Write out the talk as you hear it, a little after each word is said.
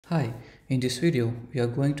Hi, in this video we are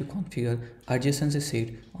going to configure Adjacency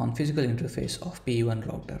SID on physical interface of PE1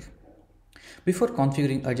 router. Before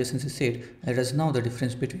configuring Adjacency SID, let us know the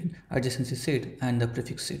difference between Adjacency SID and the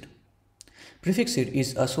prefix SID. Prefix SID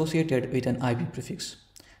is associated with an IP prefix.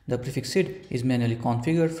 The prefix SID is manually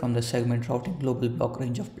configured from the segment routing global block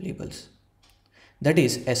range of labels, that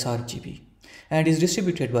is SRGB, and is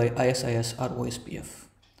distributed by ISIS or OSPF.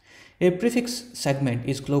 A prefix segment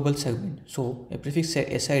is global segment, so a prefix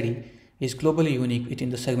SID is globally unique within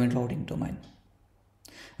the segment routing domain.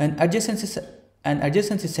 An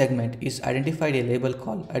adjacency segment is identified a label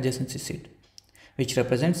called adjacency SID, which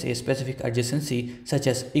represents a specific adjacency such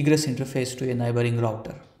as egress interface to a neighboring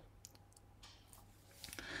router.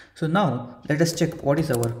 So now let us check what is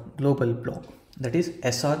our global block, that is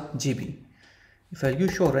SRGB. If I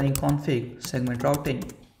use show running config segment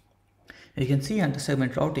routing, you can see under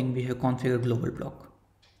segment routing we have configured global block.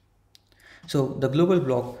 So the global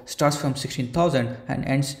block starts from 16,000 and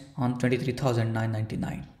ends on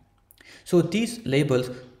 23,999. So these labels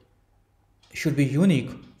should be unique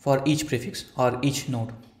for each prefix or each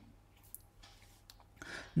node.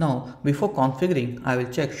 Now before configuring, I will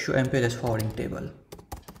check show MPLS forwarding table.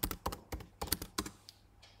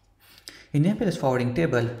 In MPLS forwarding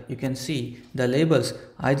table, you can see the labels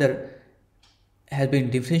either has been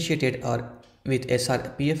differentiated or with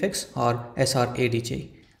SRPFX or SRADJ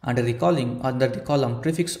under the column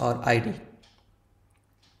prefix or ID.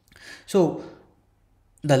 So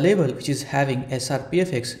the label which is having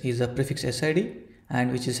SRPFX is a prefix SID,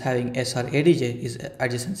 and which is having SRADJ is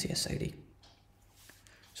adjacency SID.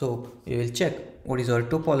 So we will check what is our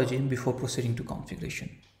topology before proceeding to configuration.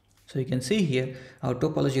 So you can see here our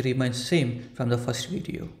topology remains same from the first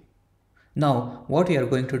video. Now what we are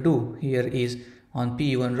going to do here is on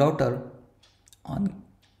PE1 router,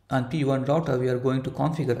 we are going to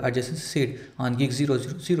configure adjacency SID on gig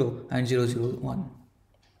 000 and 001.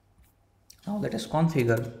 Now let us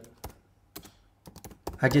configure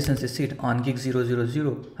adjacency SID on gig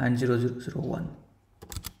 000 and 0001.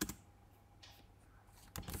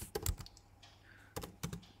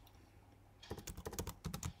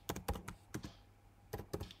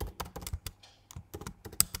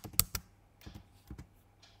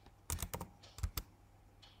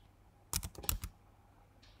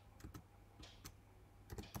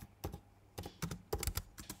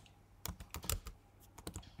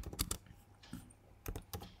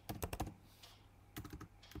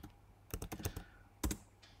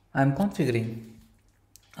 I am configuring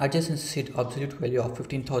adjacency SID absolute value of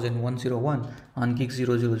 15,101 on gig 000,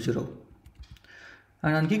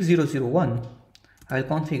 and on gig 001 I will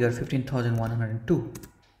configure 15,102.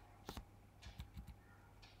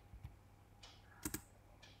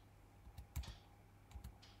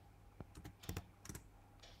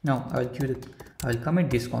 Now I will commit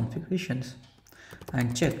these configurations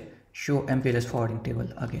and check show MPLS forwarding table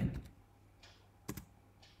again.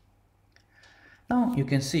 Now you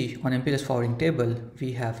can see on MPLS forwarding table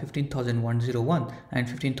we have 15,101 and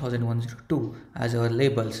 15,102 as our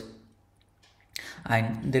labels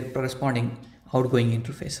and their corresponding outgoing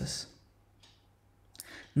interfaces.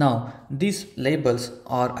 Now these labels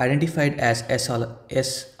are identified as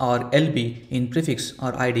SRLB in prefix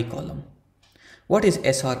or ID column. What is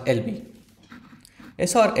SRLB?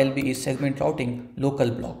 SRLB is segment routing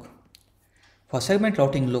local block. For segment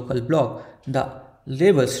routing local block, the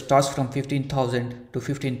label starts from 15,000 to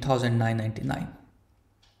 15,999.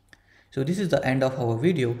 So this is the end of our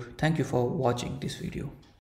video. Thank you for watching this video.